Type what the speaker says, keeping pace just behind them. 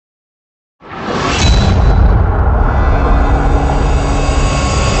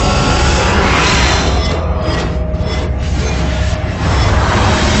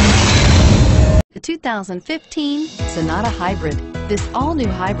2015 Sonata Hybrid. This all-new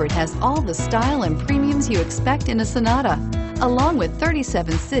hybrid has all the style and premiums you expect in a Sonata, along with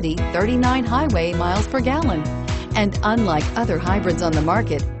 37 city, 39 highway miles per gallon. And unlike other hybrids on the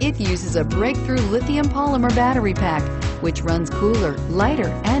market, it uses a breakthrough lithium polymer battery pack, which runs cooler, lighter,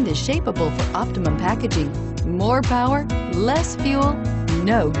 and is shapeable for optimum packaging. More power, less fuel,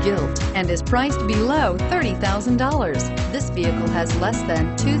 no guilt, and is priced below $30,000. This vehicle has less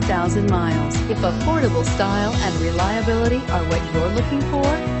than 2,000 miles. If affordable style and reliability are what you're looking for,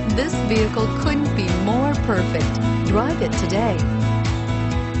 this vehicle couldn't be more perfect. Drive it today.